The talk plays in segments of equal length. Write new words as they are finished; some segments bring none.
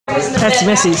That's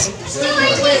Missy's.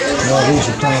 No, these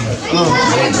are Thomas.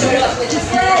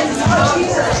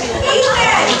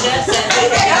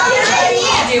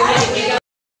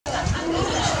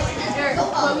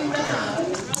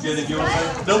 Anything you want to say?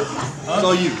 Nope. It's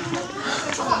all you.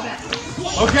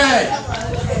 Okay.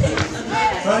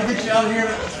 Trying to get you out of here.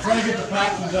 Trying to get the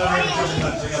Paxtons out of here.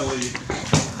 I gotta leave.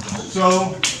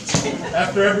 So,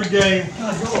 after every game.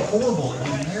 God, you're horrible at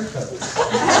getting haircuts.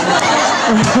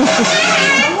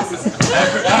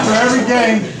 After every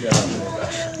game,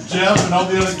 Jeff and all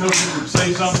the other coaches would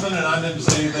say something, and I didn't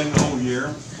say anything the whole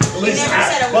year. At least never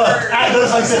said a word.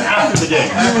 That's like I said after the game.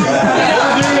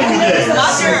 During the game.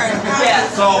 Not during. Yeah.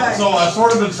 So I've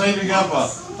sort of been saving up a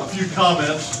few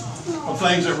comments of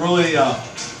things that really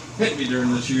hit me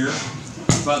during this year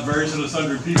about various and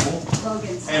sundry people,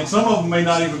 and some of them may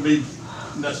not even be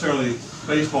necessarily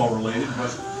baseball related,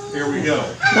 but here we go.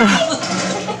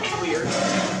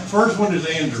 First one is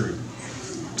Andrew.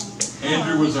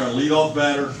 Andrew was our leadoff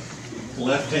batter,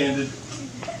 left-handed.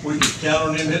 We could count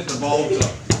on him hitting the ball to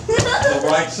the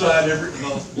right side,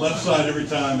 the left side every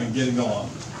time and getting on.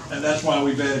 And that's why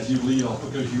we've added you leadoff,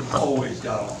 because you always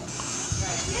got on.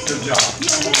 Good job.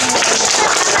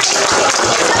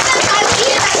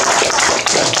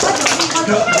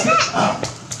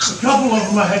 A couple of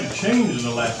them I had to change in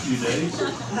the last few days.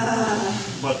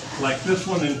 But like this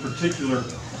one in particular,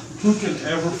 who can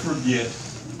ever forget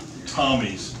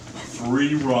Tommy's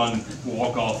 3-run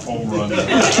walk-off home run? But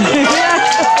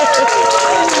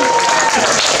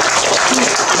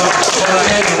I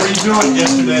had to redo it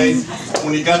yesterday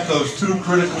when he got those 2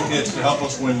 critical hits to help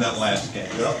us win that last game.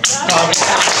 Tommy.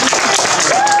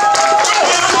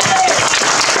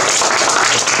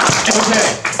 Okay.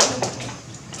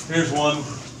 Here's one.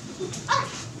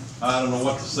 I don't know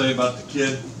what to say about the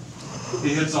kid.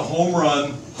 He hits a home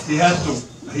run. You gotta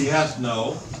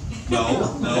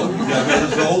get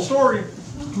the whole story.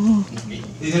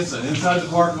 He hits an inside the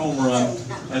park home run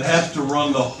and has to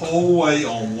run the whole way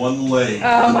on one leg.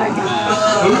 Oh my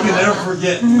God. Who can ever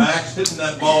forget Max hitting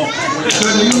that ball when he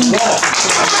couldn't even walk?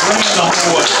 Running the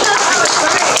whole way.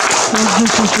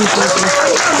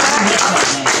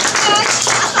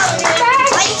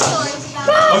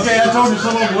 Okay, I told you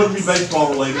some of them wouldn't be baseball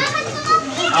related.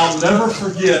 I'll never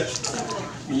forget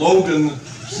Logan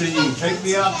singing "Take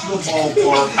Me Out to the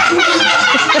Ballpark"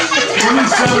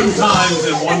 27 times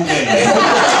in one game.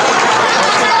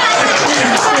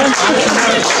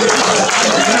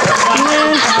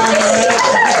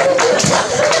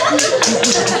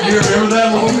 You remember that,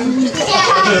 Logan?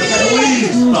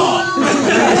 Please stop.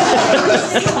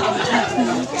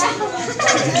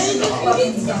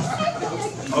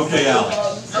 Okay, Alex.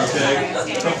 Okay.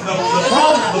 The problem,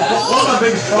 one of my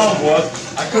biggest problems was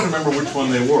I couldn't remember which one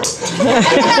they were.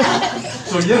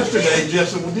 So yesterday, Jeff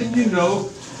said, "Well, didn't you know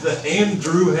that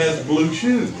Andrew has blue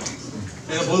shoes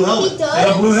And a blue helmet. and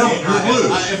a blue helmet?"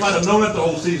 Blue. If I'd have known it the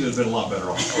whole season, it'd been a lot better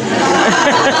off.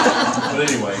 But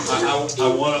anyway, I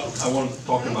want to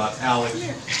talk about Alex,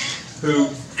 who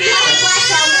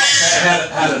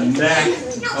had a knack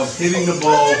of hitting the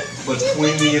ball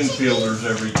between the infielders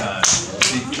every time.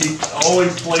 He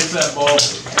always placed that ball,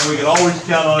 and we could always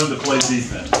count on him to play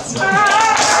defense.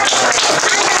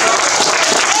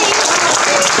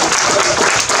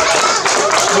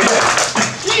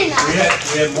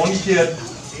 We had one kid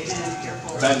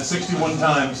batted 61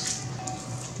 times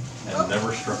and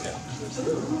never struck out.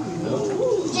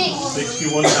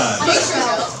 61 times.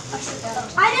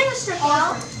 I never struck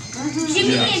out.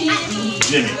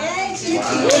 Jimmy.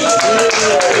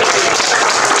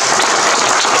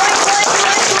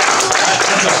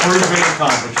 That's a pretty big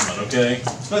accomplishment, okay?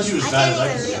 Especially as bad as I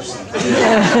can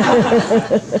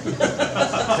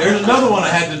do. There's another one I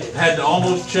had to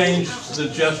almost change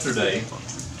since yesterday.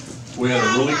 We had a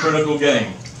really critical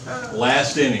game.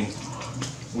 Last inning,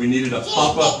 we needed a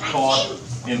pop-up caught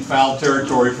in foul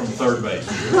territory from third base.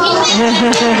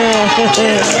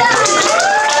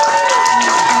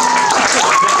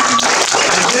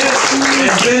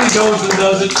 And then he goes and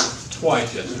does it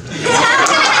twice yesterday.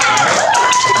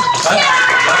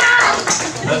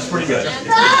 That's pretty good.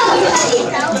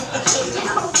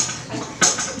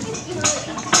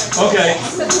 Okay,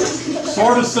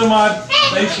 sort of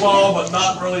semi-baseball, but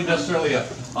not really necessarily a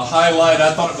highlight.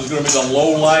 I thought it was going to be the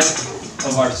low light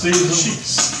of our season.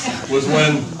 Was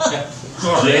when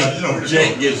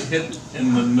Jake gets hit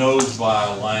in the nose by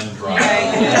a line drive.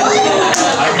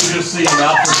 I can just see him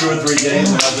out for 2 or 3 games,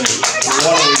 and I think,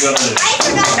 what are we going to do?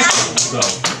 So.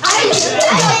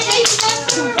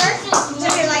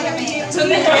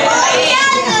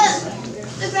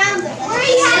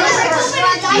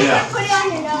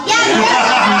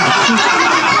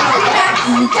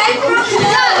 I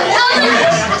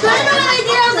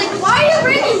was like, why are you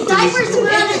bringing diapers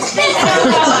around his face?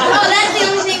 Oh, that's the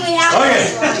only thing we have. Okay.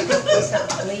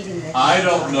 I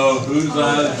don't know whose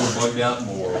eyes were bugged out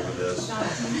more over this.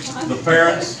 The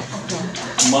parents,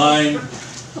 mine,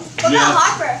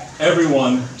 Jeff,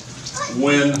 everyone,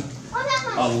 when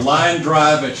a line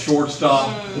drive at shortstop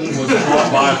was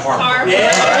brought by Harper.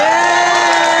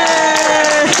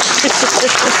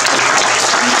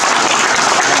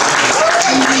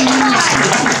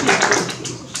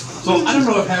 So I don't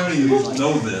know if how many of you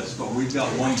know this, but we've got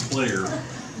one player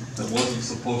that wasn't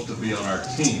supposed to be on our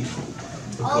team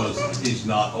because he's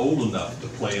not old enough to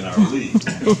play in our league.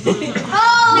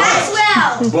 Oh,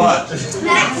 Maxwell! But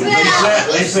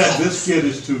Maxwell! they said this kid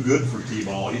is too good for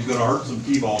T-ball. He's going to hurt some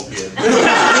T-ball kids. And if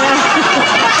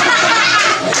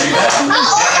you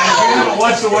haven't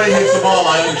watched the way he hits the ball,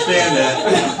 I understand that.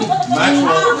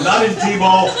 Maxwell, not in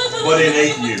T-ball, but in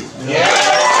 8U.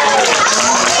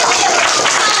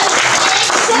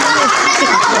 I'm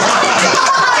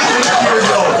 8 years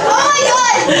old. I'm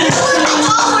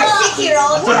 8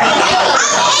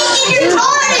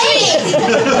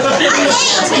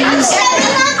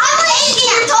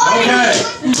 years old. Okay.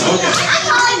 I'm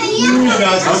taller than you. Okay,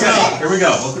 here we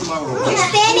go. I'm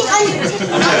standing under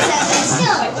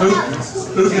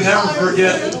Who can never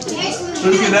forget?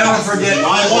 Who can never forget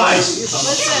twice?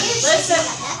 Listen.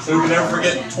 Who can never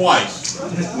forget twice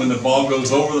when the ball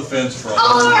goes over the fence for a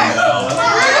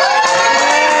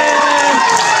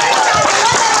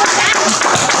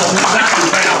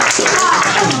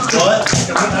What?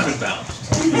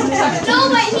 No,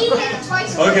 but he hit it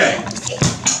twice. Okay.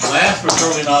 Last but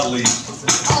certainly not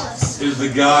least is the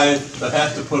guy that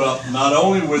has to put up not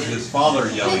only with his father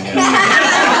yelling at him.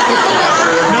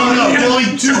 No,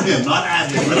 yelling to him, not at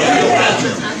him.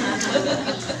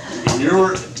 You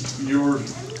were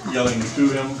yelling to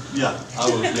him. Yeah. I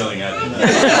was yelling at him.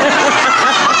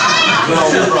 No,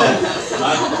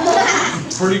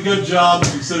 pretty good job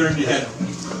considering you had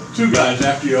two guys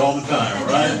after you all the time,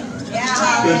 right?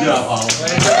 Yeah. Good job, Hollis.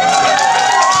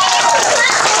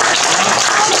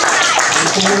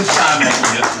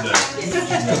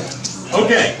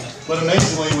 Okay. But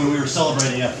amazingly, when we were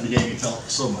celebrating after the game, you felt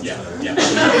so much better. Yeah.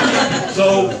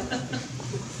 So,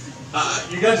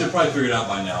 you guys have probably figured out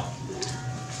by now,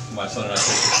 my son and I take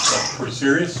this stuff pretty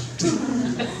serious,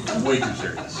 way too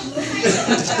serious.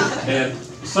 And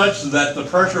such that the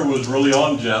pressure was really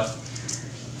on Jeff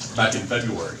back in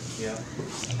February. Yeah.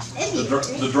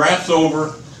 The draft's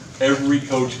over, every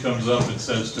coach comes up and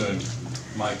says to him,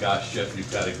 my gosh, Jeff,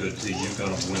 you've got a good team, you're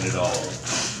going to win it all.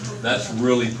 That's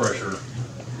really pressure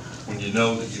when you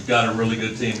know that you've got a really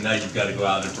good team, now you've got to go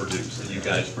out and produce, and you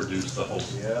guys produce the whole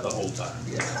time.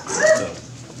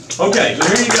 So, okay, so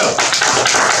here you go.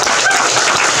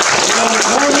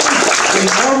 We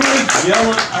normally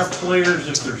yell at our players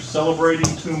if they're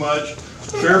celebrating too much,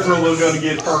 fearful they're going to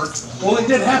get hurt. Well, it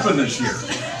did happen this year.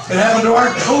 It happened to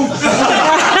our coach.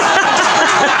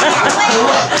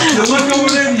 You look over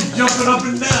there and he's jumping up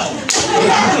and down.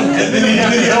 And then he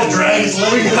had to help drag his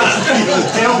leg out.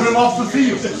 Tailed him off the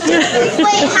field. Wait,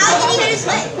 how did he hit his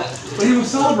leg? But he was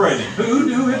celebrating.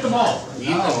 Who hit the ball?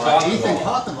 Ethan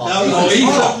caught the ball.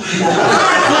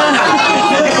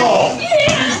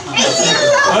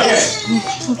 Okay.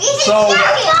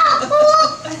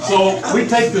 So we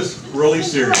take this really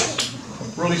serious.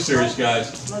 Really serious,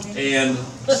 guys, and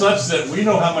such that we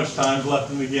know how much time's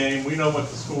left in the game, we know what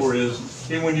the score is,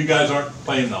 even when you guys aren't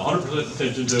paying 100%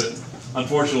 attention to it.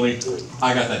 Unfortunately,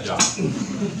 I got that job.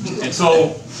 And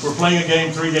so, we're playing a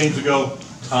game 3 games ago,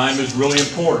 time is really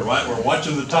important, right? We're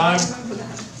watching the time,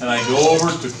 and I go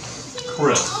over to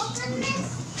Chris.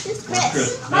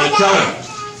 And I tell him,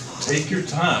 take your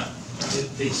time.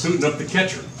 He's suiting up the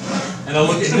catcher. And I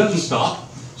look at him, he doesn't stop.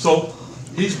 So,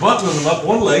 he's buckling him up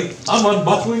one leg, I'm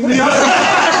unbuckling the other.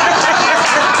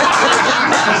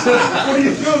 I said, what are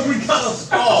you doing? We got a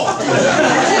stall.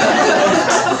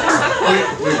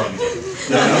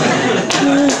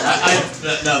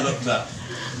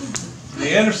 The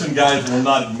Anderson guys will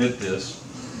not admit this,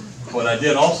 but I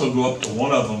did also go up to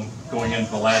one of them going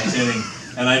into the last inning,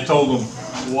 and I told them,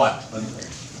 what?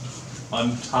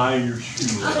 Untie your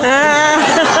shoelace.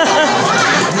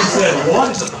 He said, what?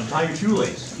 I said, untie your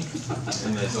shoelace.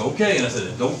 And they said, okay. And I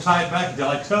said, don't tie it back until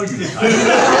I tell you to tie it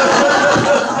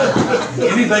back.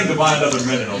 Anything to buy another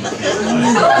minute on the field.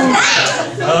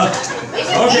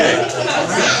 Okay.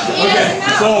 Okay.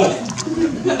 So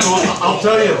I'll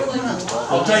tell you,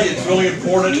 it's really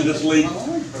important in this league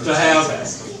to have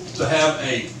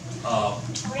a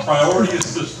priority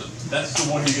assistant. That's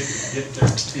the one you get their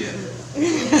kid.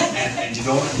 And you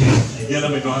get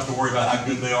them, you don't have to worry about how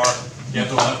good they are. You have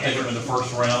to take them in the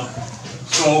first round.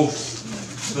 So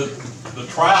the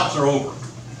tryouts are over.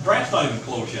 The draft's not even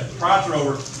closed yet. The tryouts are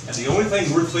over, and the only thing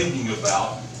we're thinking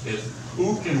about is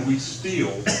who can we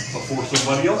steal before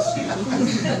somebody else steals.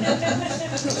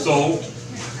 So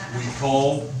we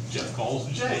call, Jeff calls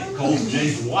Jay. Calls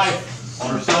Jay's wife on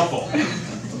her cell phone.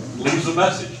 Leaves a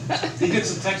message. He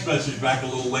gets a text message back a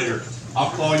little later.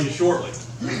 I'll call you shortly.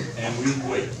 And we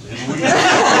wait. And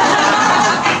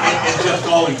Jeff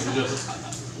calling to just,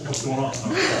 what's going on?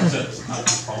 I said, I'm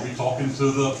probably talking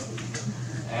to the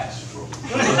Astro.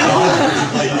 I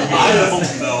don't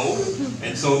know.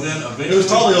 And so then eventually. It was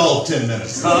probably all 10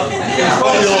 minutes. Probably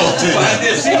all 10 minutes.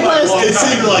 It seemed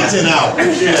like like 10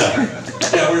 hours.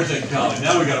 Yeah, we're thinking, Colin,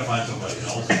 now we got to find somebody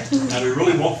else. And we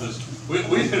really want this. We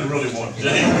didn't really want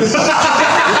James.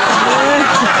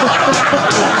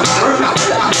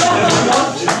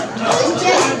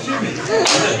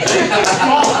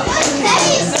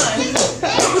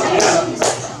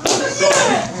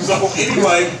 So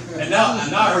anyway, and now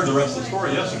I heard the rest of the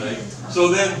story yesterday. So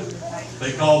then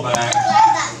they call back,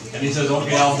 and he says,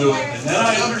 "Okay, I'll do it." And then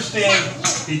I understand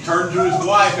he turned to his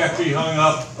wife after he hung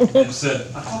up and said,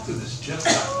 "I talked to this Jeff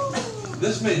guy.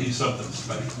 This may be something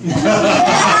special."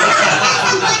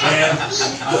 And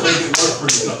I think it was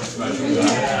pretty something special.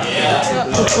 Yeah.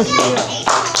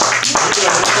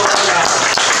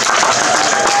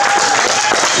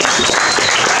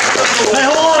 Hey,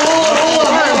 hold on.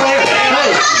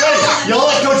 Hey, y'all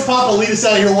let Coach Papa lead us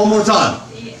out of here one more time.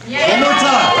 One more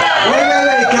time. Wait.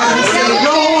 Can I just say?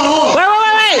 No, hold on.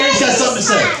 Wait. He's got something to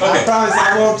say. I promise I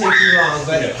won't take you long,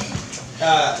 but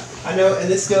I know, and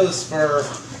this goes for,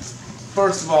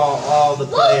 first of all the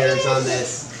players on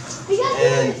this,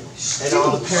 and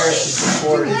all the parents who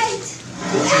supported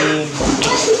the team.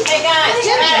 Hey guys,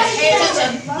 pay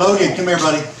attention. Logan, come here,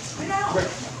 buddy.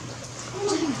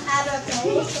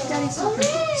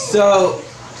 So,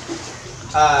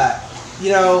 you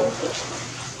know,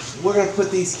 we're going to put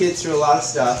these kids through a lot of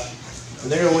stuff,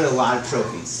 and they're going to win a lot of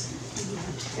trophies.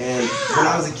 And when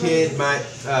I was a kid,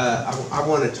 I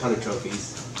won a ton of trophies.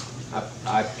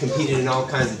 I competed in all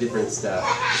kinds of different stuff.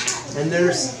 And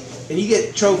you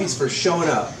get trophies for showing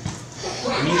up.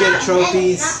 And you get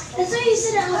trophies. That's what you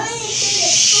said at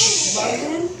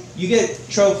home. You get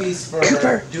trophies for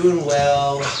doing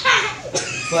well.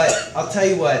 But I'll tell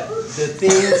you what, the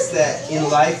things that in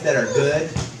life that are good,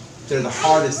 they're the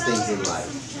hardest things in life.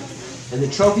 And the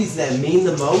trophies that mean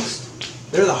the most,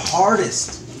 they're the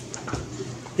hardest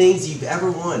things you've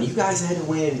ever won. You guys had to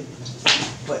win,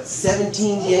 what,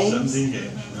 17 games? 17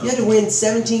 games. You had to win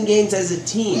 17 games as a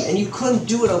team, and you couldn't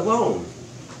do it alone.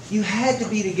 You had to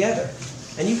be together.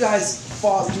 And you guys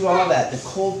fought through all that. The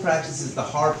cold practices, the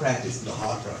hard practices. The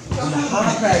hot practice. The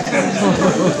hot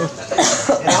practices.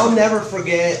 And I'll never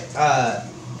forget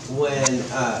when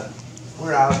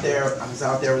we're out there. I was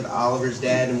out there with Oliver's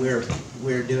dad, and we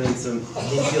were doing some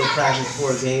infield practice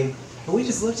before a game. And we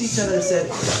just looked at each other and said,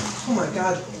 "Oh my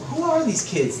God, who are these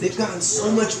kids? They've gotten so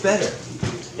much better."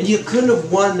 And you couldn't have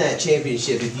won that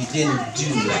championship if you didn't do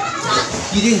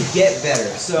that. You didn't get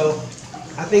better. So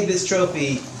I think this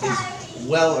trophy is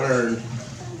well earned,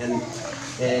 and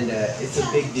it's a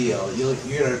big deal. You're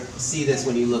gonna see this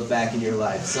when you look back in your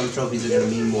life. Some trophies are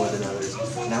gonna mean more than others,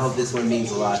 and I hope this one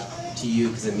means a lot to you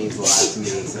because it means a lot to me.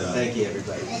 So thank you,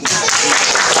 everybody.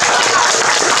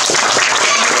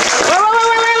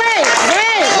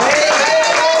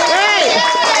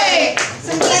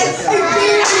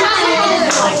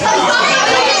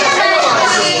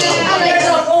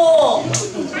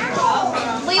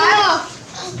 Wait.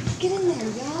 Get in there,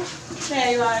 y'all.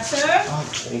 There you are, sir.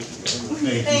 Thank you.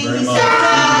 Thank you very much.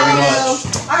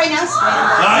 All right, now stand.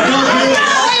 Alright, go ahead.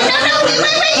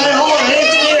 Wait. Hey, hold on,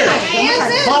 hands in here. Hands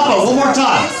in. Papa, one more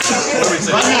time.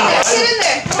 Right now. Get in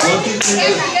there.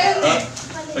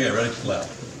 Okay, ready? Loud.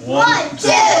 1, 2,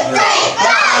 3.